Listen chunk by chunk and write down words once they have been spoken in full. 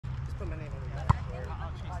put my name over here. I'll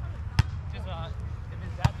chase it. Just, if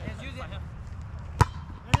it's that, then use it.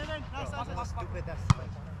 Nice. Stupid, that's like,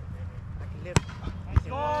 I can live. Let's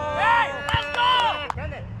go! Hey! Let's go!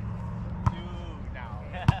 Brendan! Dude, now.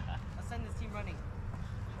 Let's send this team running.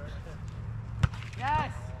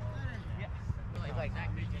 Yes! Yes. Like, oh, yeah.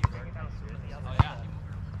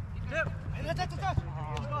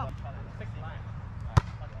 Let's go. Fix the line.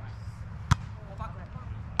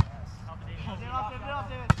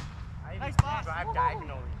 Nice pass. Drive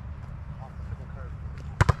diagonally off the triple curve.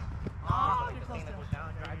 Oh, Like the thing that goes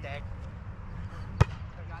down, drive dag. Got it.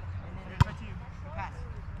 And then pass.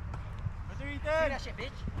 Right there, See Ethan! that shit,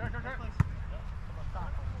 bitch. Turn.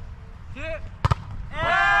 Hit.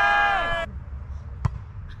 Hey!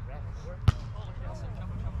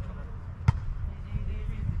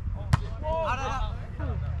 Out.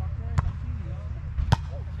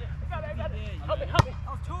 Help me.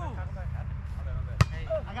 That was two.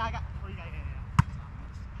 I got. Oh, you got it.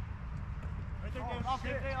 Right there, Dave. Off,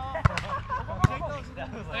 Dave. Take those.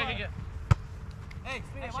 Hey,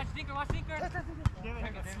 watch Stinker.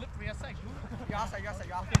 Slip for your side. You're outside.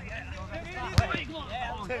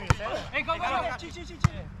 Hey, go.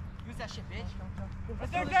 Use that shit, bitch.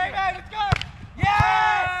 Right there, David. Let's go.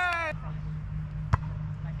 Yes!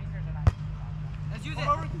 Let's use it.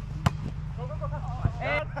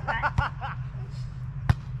 Hey.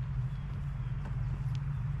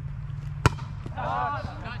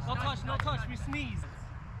 No touch. We sneeze.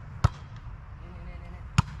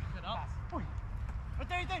 Get up. Right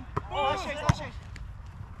there, Ethan. Nice chase.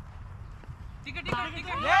 Tinker.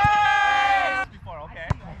 Yes! Before, okay.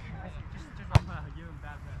 Just give him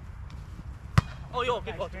bad. Oh, yo,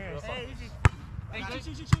 big ball. Hey, easy. Hey, Nice.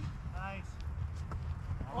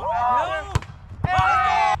 Oh,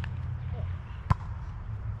 Hey!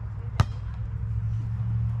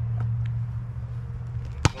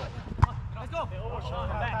 let's go. Overshot.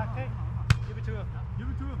 Back. Give it to him.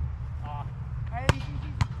 Hey,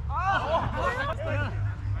 easy. Oh!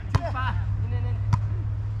 Too fast.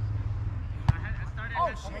 Oh,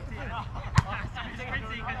 shit.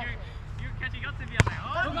 You're catching up to me.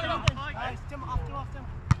 I'm like, oh, Nice. Tim off.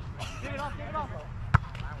 Give it off.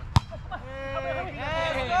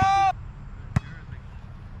 Hey, let's go.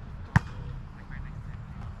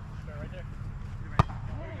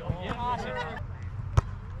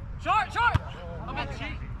 Short! I'm at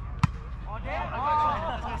cheek. Oh, damn. Dude, I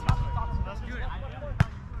was like, shoot, I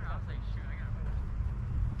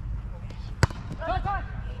got Touch.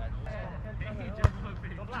 He just put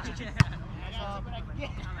big. I'm like,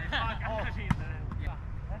 fuck, I have to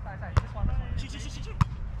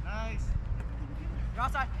Nice. You're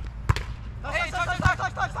outside. Hey, touch.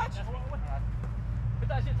 Put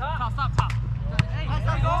that shit top. Stop. Hey,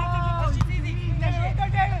 let's go. It's easy. David.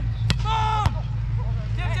 Boom!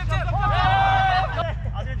 Tip. I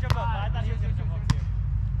was gonna jump up, but I thought he was gonna jump up too.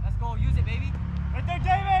 Let's go. Use it, baby. Right there,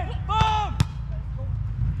 David. Boom!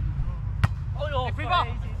 Oh, yo. Hey, free ball.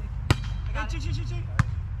 Easy. I got it.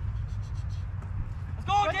 Let's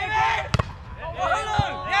go, Right there, David!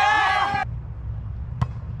 Yeah!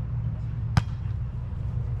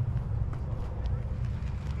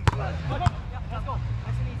 Let's go.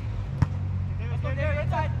 Nice and easy. Let's go, David.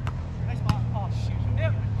 Inside. Nice ball. Oh, shoot.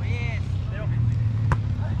 Yep. Oh, yes. You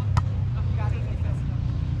got it.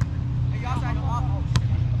 Hey, you outside. Off.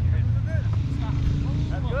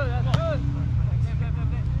 That's good.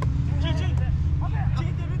 Over here.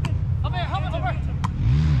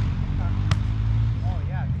 Oh,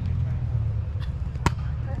 yeah.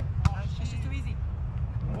 That's just too easy.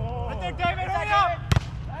 Right there, David. Hurry up.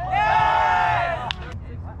 Yeah!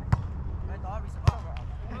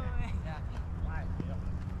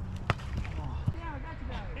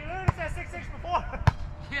 He literally said 6'6" before.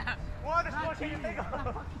 Yeah. One of the sports you can think of.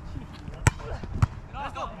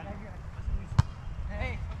 Let's go.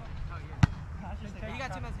 Hey. You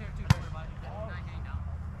got 2 minutes here too. Don't worry about it.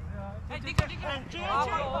 Hey, Dinker. Cheat.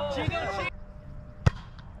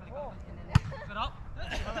 Sit up.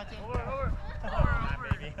 Over.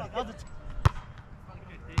 Baby.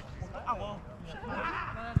 Oh, well.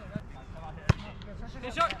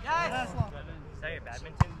 Get short. Yes. Is that your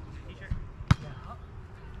badminton t-shirt?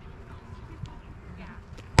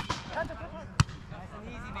 Nice and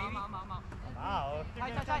easy, baby. Wow.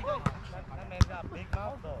 Tight. That man's got a big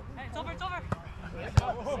mouth, though. Hey, it's over. It's It's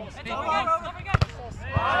over again.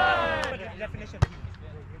 The definition of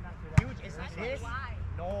huge is this?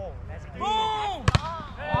 No, that's huge. Boom! Oh.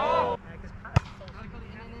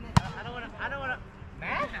 I don't wanna.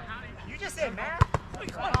 Math? You just said math?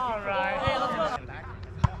 All right. Hey, let's go.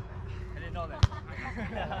 I didn't know that.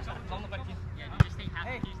 Yeah, you just take half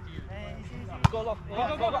the piece to you. Hey, easy. Go.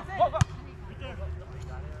 That's it. Go, go.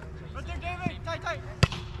 Right there, David. Tight, tight.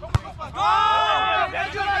 Go!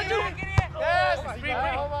 Yes! Free, free. You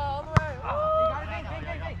got it, bang, bang,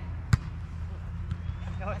 bang, bang.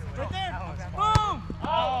 Right there. Boom!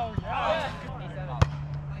 Oh, yeah.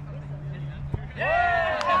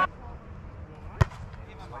 Yeah!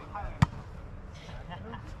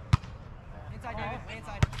 Inside, David. Way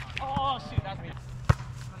inside. Oh, shoot, that's me.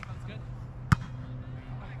 Good.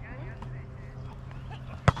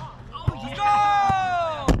 Let's go!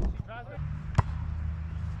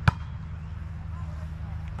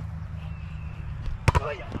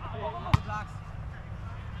 Good blocks.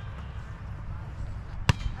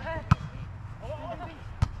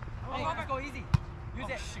 Hey, let's go easy. Use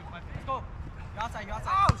it. Shoot, my Let's go. You're outside, you're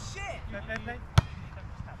outside. Oh, shit! Play, play, play.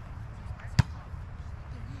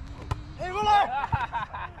 Hey, ruler!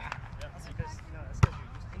 That's because, you know, that's because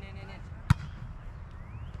you're used to In.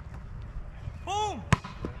 Boom!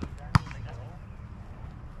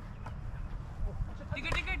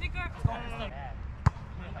 Digger. Let's go. it.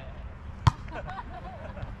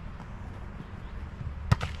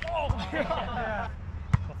 Oh! Yeah.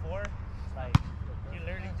 Before, like, you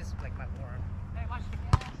literally just, like, my forearm. Hey, watch.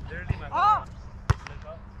 Literally my Oh! forearm.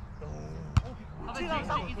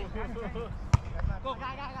 Go,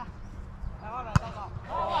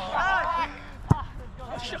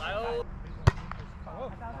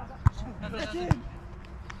 go. That's it.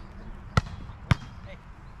 Hey.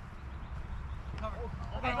 Cover.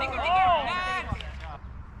 Hey, digger. Yes.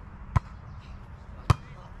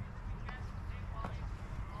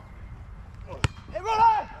 Hey,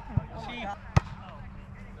 ruler!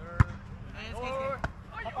 Hey, it's good.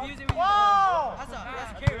 Use it. Whoa! That's a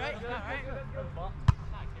carry, right? Yeah, right? Digger.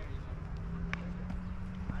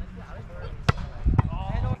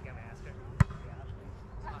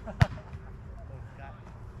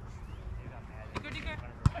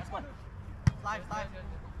 Slide.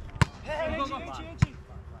 Hey, Go.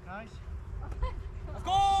 Nice. Let's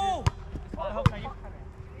go! Roll. Roll.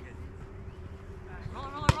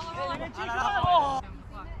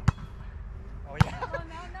 Oh, yeah.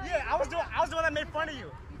 Yeah, I was the one that made fun of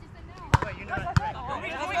you. Wait, you're not correct. Go.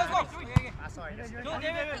 I saw it. Go,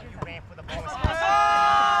 David. You ran for the ball. Let's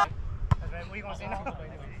That's right. What are you going to say now?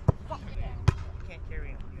 You can't carry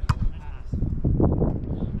him.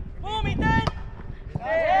 Boom, he dead!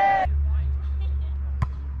 Hey!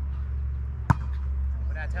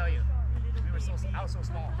 What did I tell you? I was so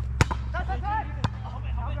small.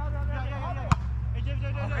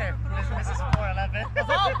 Okay, this is 4'11".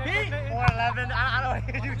 4'11". I don't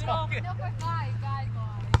hear you talking. No, for five, guys. Go.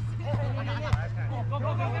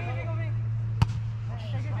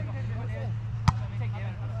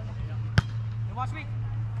 Watch me.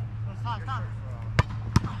 Stop.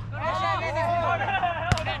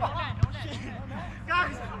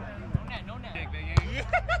 Guys! No net.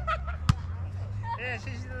 Yeah,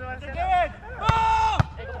 she's the one that said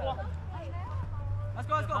Boom! Let's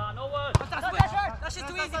go. No word. That's just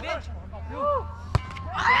too easy, bitch.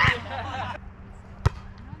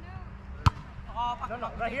 No,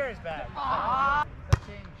 right here is bad.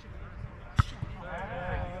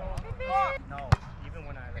 No, even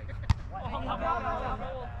when I like.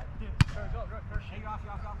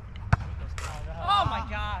 Oh my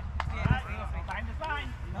god.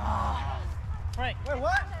 Frank. Wait,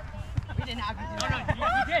 what? We didn't have to do No, that.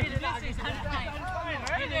 you did. You did say something.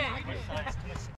 You did.